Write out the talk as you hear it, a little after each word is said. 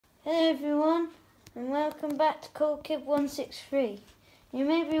Hello everyone, and welcome back to Cool Kid 163. You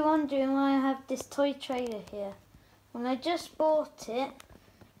may be wondering why I have this toy trailer here. Well, I just bought it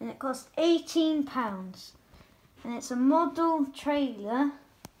and it cost £18, and it's a model trailer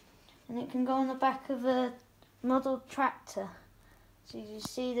and it can go on the back of a model tractor. So you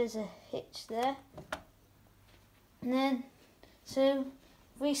see there's a hitch there. And then, so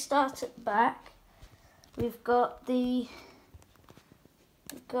if we start at the back, we've got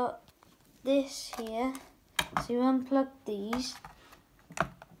this here, so you unplug these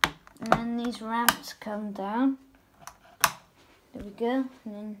and then these ramps come down. There we go,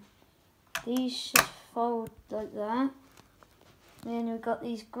 and then these should fold like that. And then we've got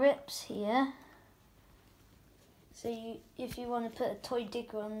these grips here, so if you want to put a toy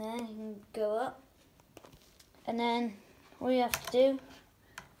digger on there, you can go up. And then all you have to do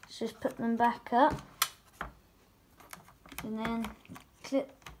is just put them back up and then clip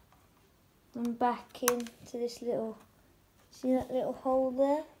them back into this little, see that little hole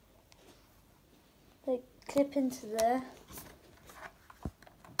there? They clip into there.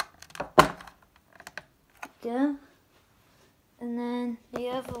 Go. And then the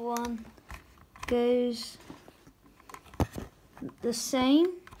other one goes the same,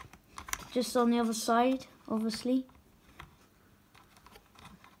 just on the other side, obviously.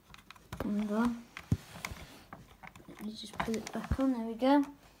 And let me just put it back on, there we go.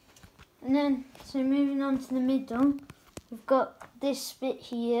 And then, so moving on to the middle, we've got this bit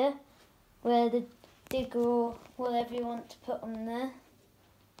here, where the digger or whatever you want to put on there.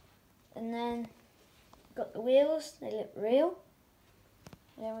 And then, we've got the wheels, they look real.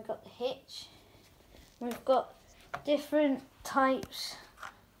 And then we've got the hitch. We've got different types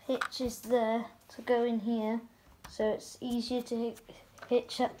hitches there to go in here, so it's easier to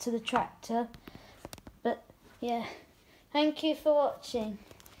hitch up to the tractor. But yeah, thank you for watching.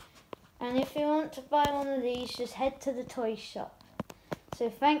 And if you want to buy one of these, just head to the toy shop. So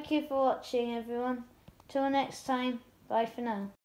thank you for watching everyone. Till next time, bye for now.